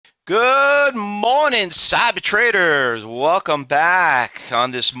Good morning, cyber traders. Welcome back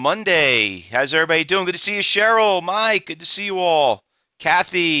on this Monday. How's everybody doing? Good to see you, Cheryl, Mike. Good to see you all.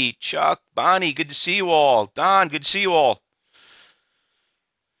 Kathy, Chuck, Bonnie. Good to see you all. Don, good to see you all.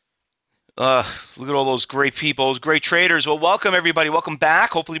 Look at all those great people, those great traders. Well, welcome everybody. Welcome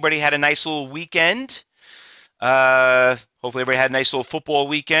back. Hopefully, everybody had a nice little weekend. Hopefully, everybody had a nice little football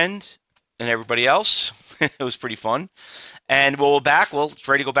weekend, and everybody else. It was pretty fun. And we're back. Well, it's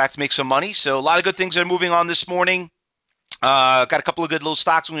ready to go back to make some money. So a lot of good things are moving on this morning. Got a couple of good little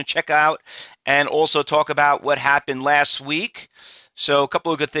stocks we're going to check out and also talk about what happened last week. So a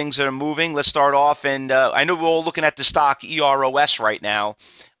couple of good things that are moving. Let's start off. And I know we're all looking at the stock EROS right now.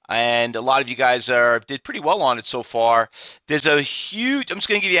 And a lot of you guys did pretty well on it so far. There's a huge, I'm just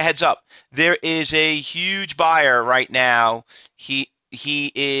going to give you a heads up. There is a huge buyer right now. He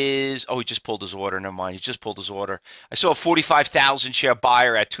is, he just pulled his order. Never mind. He just pulled his order. I saw a 45,000 share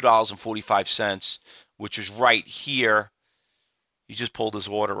buyer at $2.45, which is right here. He just pulled his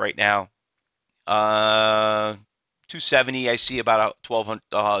order right now. 270. I see about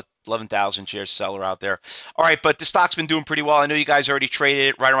a 11,000 shares seller out there. All right, but the stock's been doing pretty well. I know you guys already traded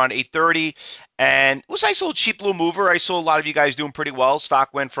it right around 8:30, and it was a nice little cheap little mover. I saw a lot of you guys doing pretty well. Stock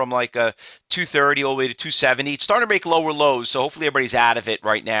went from like a 230 all the way to 270. It's starting to make lower lows, so hopefully everybody's out of it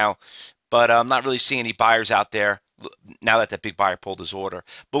right now. But I'm not really seeing any buyers out there now that that big buyer pulled his order.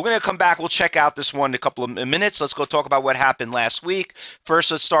 But we're going to come back. We'll check out this one in a couple of minutes. Let's go talk about what happened last week. First,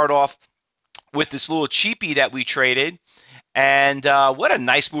 let's start off with this little cheapie that we traded. And what a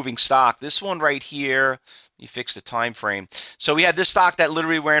nice moving stock. This one right here, you fix the time frame. So we had this stock that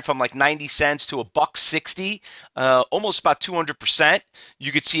literally went from like 90 cents to $1.60, almost about 200%.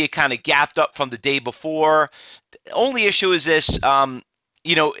 You could see it kind of gapped up from the day before. The only issue is this, I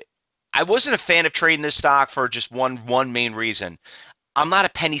wasn't a fan of trading this stock for just one main reason. I'm not a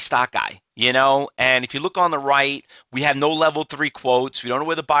penny stock guy, and if you look on the right, we have no level 3 quotes. We don't know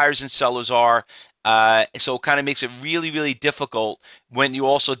where the buyers and sellers are. So it kind of makes it really, really difficult when you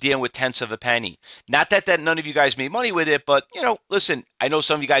also deal with tenths of a penny. Not that none of you guys made money with it, but listen, I know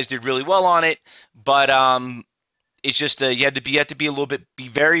some of you guys did really well on it, but it's just you have to be a little bit, be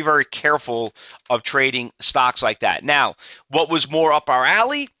very, very careful of trading stocks like that. Now, what was more up our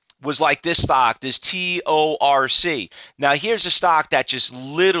alley was like this stock, this TORC. Now here's a stock that just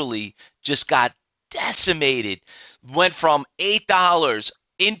literally just got decimated. Went from $8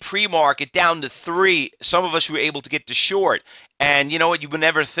 in pre-market down to $3. Some of us were able to get to short. And you know what? You would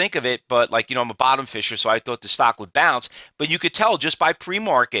never think of it, but I'm a bottom fisher, so I thought the stock would bounce. But you could tell just by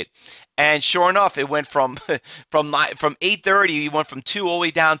pre-market. And sure enough, it went from 8.30, it went from 2 all the way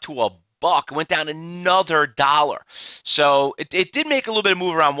down to $1. It went down another $1. So it did make a little bit of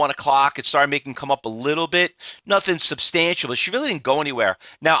move around 1 o'clock. It started making come up a little bit. Nothing substantial, but she really didn't go anywhere.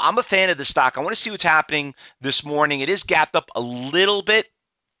 Now, I'm a fan of the stock. I want to see what's happening this morning. It is gapped up a little bit,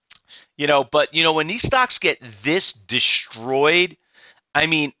 but when these stocks get this destroyed, I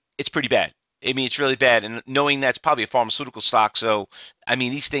mean, it's pretty bad. I mean, it's really bad. And knowing that's probably a pharmaceutical stock, so I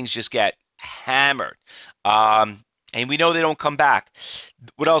mean, these things just get hammered. And we know they don't come back.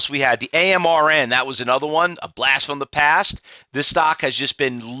 What else we had? The AMRN, that was another one, a blast from the past. This stock has just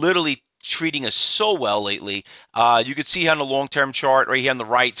been literally treating us so well lately. You can see on the long-term chart right here on the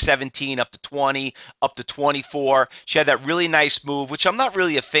right, 17 up to 20, up to 24. She had that really nice move, which I'm not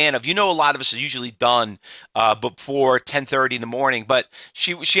really a fan of. A lot of us are usually done before 10:30 in the morning, but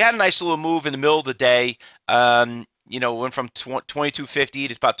she had a nice little move in the middle of the day. Went from 22.50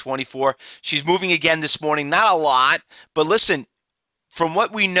 to about 24. She's moving again this morning. Not a lot, but listen, from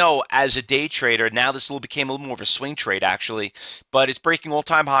what we know as a day trader, now this became a little more of a swing trade actually, but it's breaking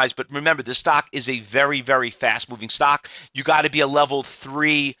all-time highs. But remember, this stock is a very, very fast-moving stock. You got to be a level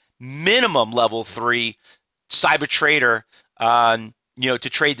 3, minimum level 3 cyber trader to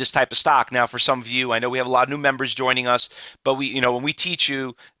trade this type of stock. Now, for some of you, I know we have a lot of new members joining us, but when we teach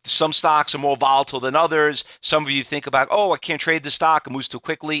you, some stocks are more volatile than others. Some of you think about, I can't trade the stock, it moves too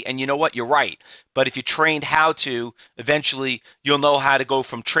quickly, and you know what? You're right. But if you trained how to, eventually you'll know how to go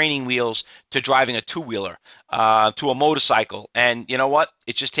from training wheels to driving a two-wheeler, to a motorcycle. And you know what?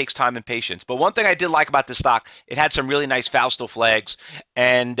 It just takes time and patience. But one thing I did like about this stock, it had some really nice Fausto flags,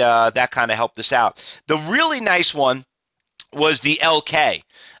 and that kind of helped us out. The really nice one was the LK.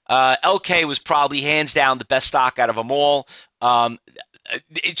 LK was probably hands down the best stock out of them all.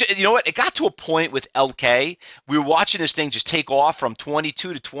 You know what? It got to a point with LK. We were watching this thing just take off from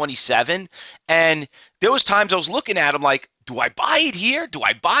 22 to 27, and there was times I was looking at him like, do I buy it here? Do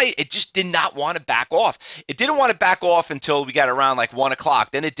I buy it? It just did not want to back off. It didn't want to back off until we got around like 1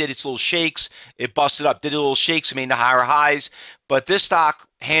 o'clock. Then it did its little shakes. It busted up, did a little shakes, made the higher highs. But this stock,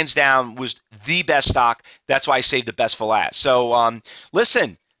 hands down, was the best stock. That's why I saved the best for last. So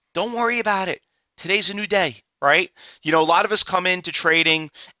listen, don't worry about it. Today's a new day, right? You know, a lot of us come into trading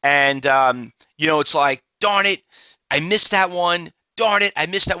and, you know, it's like, darn it, I missed that one. Darn it, I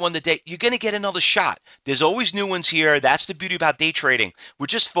missed that one today. You're going to get another shot. There's always new ones here. That's the beauty about day trading. We're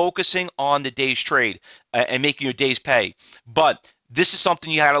just focusing on the day's trade and making your days pay. But this is something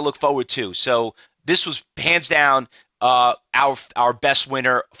you got to look forward to. So this was hands down our best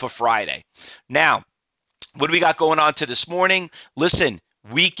winner for Friday. Now, what do we got going on to this morning? Listen,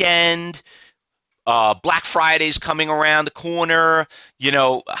 weekend. Black Friday's coming around the corner, you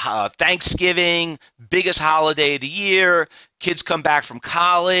know, Thanksgiving, biggest holiday of the year, kids come back from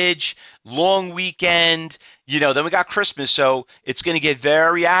college, long weekend, you know, then we got Christmas, so it's going to get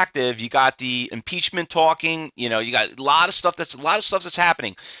very active. You got the impeachment talking, you know, you got a lot of stuff that's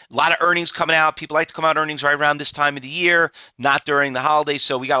happening. A lot of earnings coming out. People like to come out earnings right around this time of the year, not during the holidays,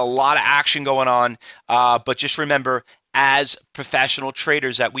 so we got a lot of action going on, but just remember, as professional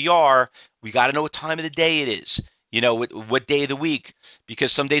traders that we are, we got to know what time of the day it is, you know, what day of the week, because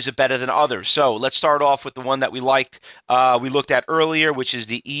some days are better than others. So let's start off with the one that we liked, we looked at earlier, which is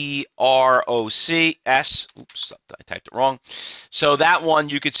the EROS. Oops, I typed it wrong. So that one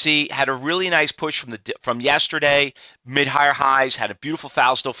you could see had a really nice push from yesterday, mid-higher highs, had a beautiful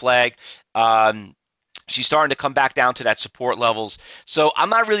Fausto flag. She's starting to come back down to that support levels. So I'm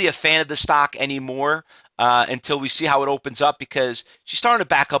not really a fan of the stock anymore. Until we see how it opens up, because she's starting to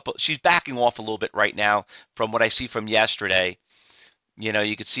back up. She's backing off a little bit right now from what I see from yesterday. You know,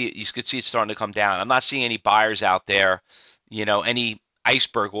 you could see it starting to come down. I'm not seeing any buyers out there, you know, any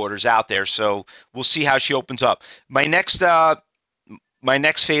iceberg orders out there. So we'll see how she opens up. My next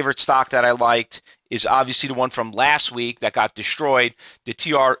favorite stock that I liked is obviously the one from last week that got destroyed, the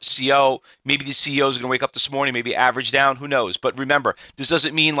TRCO. Maybe the CEO is going to wake up this morning, maybe average down, who knows? But remember, this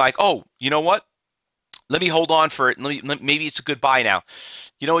doesn't mean like, oh, you know what? Let me hold on for it. Maybe it's a good buy now.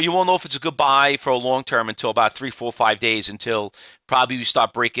 You know, you won't know if it's a good buy for a long term until about 3, 4, 5 days, until probably we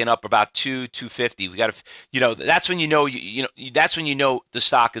start breaking up about 250. We got to, you know, that's when you know, that's when you know the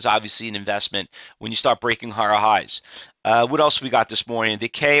stock is obviously an investment, when you start breaking higher highs. What else we got this morning? The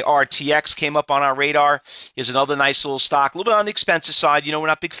KRTX came up on our radar. Here's another nice little stock, a little bit on the expensive side. You know, we're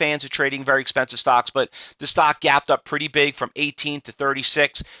not big fans of trading very expensive stocks, but the stock gapped up pretty big from 18 to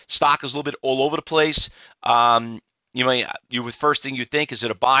 36. Stock is a little bit all over the place. You know, the first thing you think, is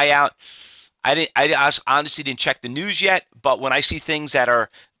it a buyout? I honestly didn't check the news yet, but when I see things that are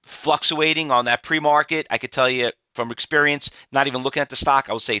fluctuating on that pre-market, I could tell you from experience, not even looking at the stock,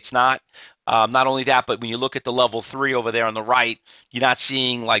 I would say it's not. Not only that, but when you look at the level 3 over there on the right, you're not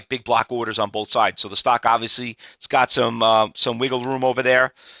seeing like big block orders on both sides. So the stock obviously it's got some wiggle room over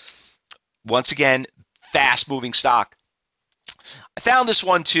there. Once again, fast moving stock. I found this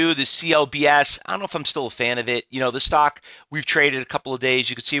one too, the CLBS. I don't know if I'm still a fan of it. You know, the stock, we've traded a couple of days.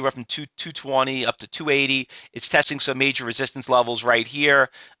 You can see we're from 220 up to 280. It's testing some major resistance levels right here.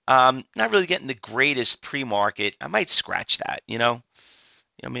 Not really getting the greatest pre-market. I might scratch that, you know.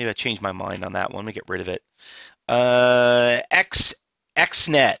 Maybe I changed my mind on that one. Let me get rid of it. XNET.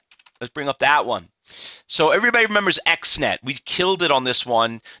 Let's bring up that one. So everybody remembers XNET. We killed it on this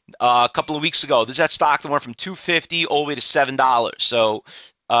one a couple of weeks ago. This is that stock that went from $2.50 all the way to $7. So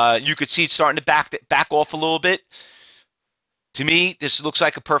you could see it's starting to back off a little bit. To me, this looks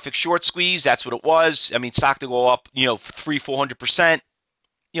like a perfect short squeeze. That's what it was. I mean, stock to go up, you know, 300-400%.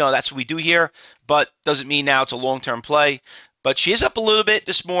 You know, that's what we do here, but doesn't mean now it's a long-term play. But she is up a little bit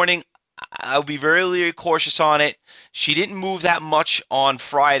this morning. I'll be very cautious on it. She didn't move that much on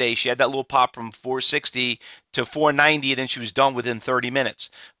Friday. She had that little pop from 460 to 490, and then she was done within 30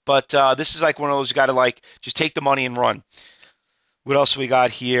 minutes. But this is like one of those you got to like just take the money and run. What else we got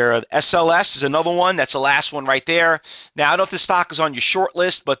here? SLS is another one. That's the last one right there. Now, I don't know if this stock is on your short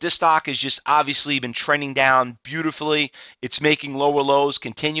list, but this stock has just obviously been trending down beautifully. It's making lower lows,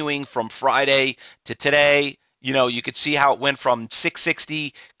 continuing from Friday to today. You know, you could see how it went from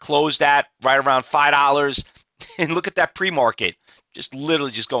 660, closed at right around $5, and look at that pre-market, just literally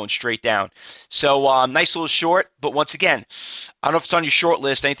just going straight down. So nice little short, but once again, I don't know if it's on your short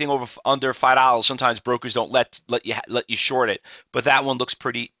list. Anything under $5, sometimes brokers don't let you short it, but that one looks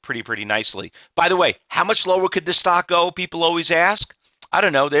pretty nicely. By the way, how much lower could this stock go? People always ask. I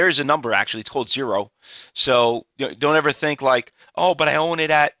don't know. There is a number actually. It's called 0. So don't ever think like, oh, but I own it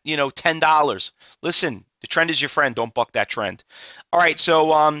at $10. Listen. The trend is your friend. Don't buck that trend. All right,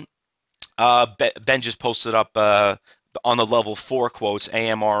 so Ben just posted up on the level 4 quotes,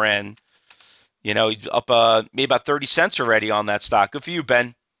 AMRN. You know, he's up maybe about 30 cents already on that stock. Good for you,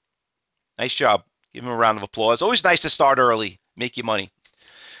 Ben. Nice job. Give him a round of applause. Always nice to start early, make you money.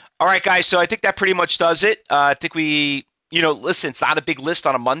 All right, guys. So I think that pretty much does it. I think we, listen, it's not a big list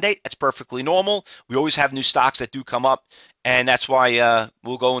on a Monday. That's perfectly normal. We always have new stocks that do come up, and that's why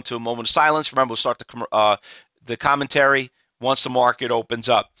we'll go into a moment of silence. Remember, we'll start the commentary once the market opens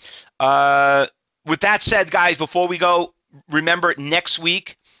up. With that said, guys, before we go, remember next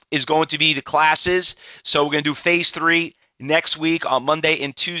week is going to be the classes. So we're going to do phase 3 next week on Monday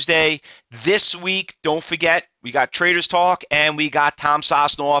and Tuesday. This week, don't forget, we got Traders Talk and we got Tom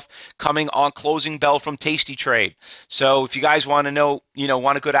Sosnoff coming on Closing Bell from Tasty Trade. So if you guys want to know,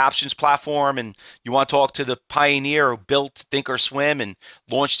 want a good options platform and you want to talk to the pioneer who built Thinkorswim and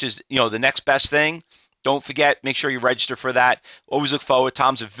launched his, the next best thing, don't forget, make sure you register for that. Always look forward.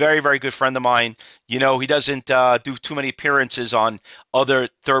 Tom's a very, very good friend of mine. He doesn't do too many appearances on other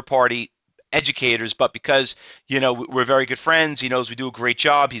third-party educators, but because, we're very good friends, he knows we do a great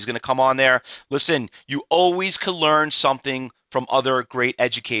job. He's going to come on there. Listen, you always can learn something from other great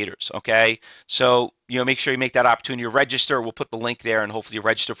educators, okay? So, make sure you make that opportunity to register. We'll put the link there and hopefully you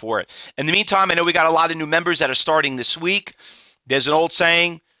register for it. In the meantime, I know we got a lot of new members that are starting this week. There's an old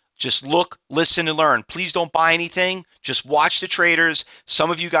saying, just look, listen, and learn. Please don't buy anything. Just watch the traders. Some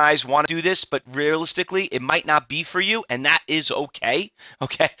of you guys want to do this, but realistically, it might not be for you, and that is okay.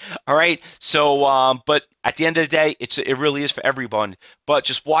 Okay, all right. So, but at the end of the day, it really is for everyone. But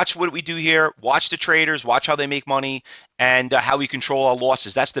just watch what we do here. Watch the traders. Watch how they make money and how we control our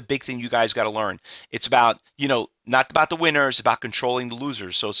losses. That's the big thing you guys got to learn. It's about, not about the winners, about controlling the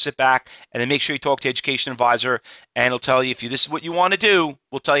losers. So sit back and then make sure you talk to education advisor, and he'll tell you if this is what you want to do,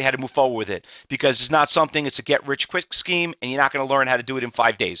 we'll tell you how to move forward with it, because it's not something, it's a get rich quick scheme, and you're not going to learn how to do it in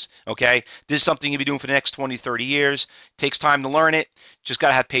 5 days. Okay, this is something you'll be doing for the next 20, 30 years. It takes time to learn it. Just got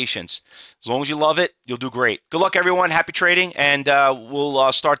to have patience. As long as you love it, you'll do great. Good luck, everyone. Happy trading, and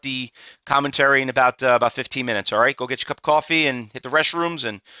we'll start the commentary in about 15 minutes. All right, go get your cup of coffee and hit the restrooms,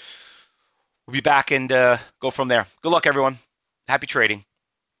 and we'll be back and go from there. Good luck, everyone. Happy trading.